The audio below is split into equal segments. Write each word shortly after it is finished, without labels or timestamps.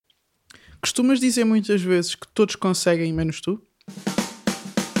Costumas dizer muitas vezes que todos conseguem menos tu?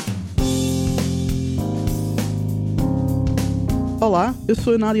 Olá, eu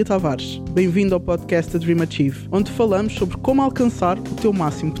sou a Nádia Tavares. Bem-vindo ao podcast da Dream Achieve, onde falamos sobre como alcançar o teu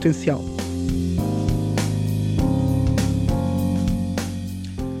máximo potencial.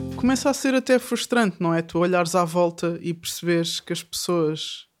 Começa a ser até frustrante, não é? Tu olhares à volta e perceberes que as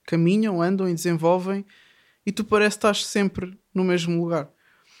pessoas caminham, andam e desenvolvem e tu parece que estás sempre no mesmo lugar.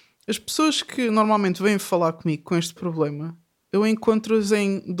 As pessoas que normalmente vêm falar comigo com este problema, eu encontro-as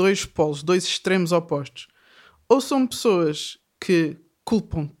em dois polos, dois extremos opostos. Ou são pessoas que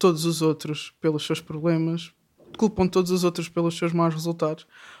culpam todos os outros pelos seus problemas, culpam todos os outros pelos seus maus resultados,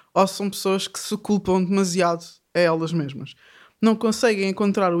 ou são pessoas que se culpam demasiado a elas mesmas. Não conseguem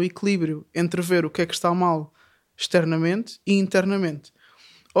encontrar o equilíbrio entre ver o que é que está mal externamente e internamente.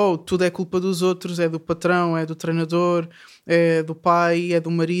 Ou tudo é culpa dos outros, é do patrão, é do treinador, é do pai, é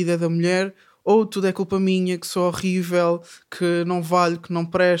do marido, é da mulher, ou tudo é culpa minha, que sou horrível, que não valho, que não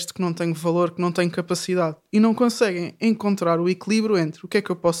presto, que não tenho valor, que não tenho capacidade. E não conseguem encontrar o equilíbrio entre o que é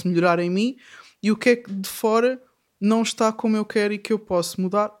que eu posso melhorar em mim e o que é que de fora não está como eu quero e que eu posso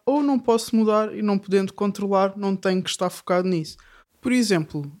mudar, ou não posso mudar e não podendo controlar, não tenho que estar focado nisso. Por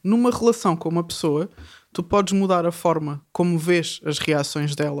exemplo, numa relação com uma pessoa, tu podes mudar a forma como vês as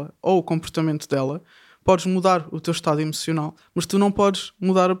reações dela ou o comportamento dela, podes mudar o teu estado emocional, mas tu não podes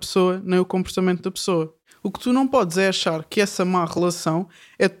mudar a pessoa nem o comportamento da pessoa. O que tu não podes é achar que essa má relação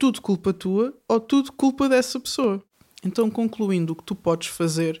é tudo culpa tua ou tudo culpa dessa pessoa. Então, concluindo, o que tu podes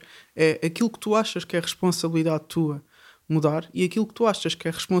fazer é aquilo que tu achas que é responsabilidade tua mudar e aquilo que tu achas que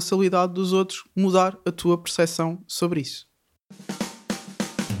é responsabilidade dos outros mudar a tua percepção sobre isso.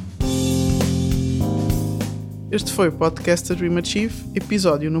 Este foi o podcast da Dream Achieve,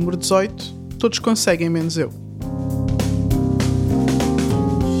 episódio número 18. Todos conseguem, menos eu.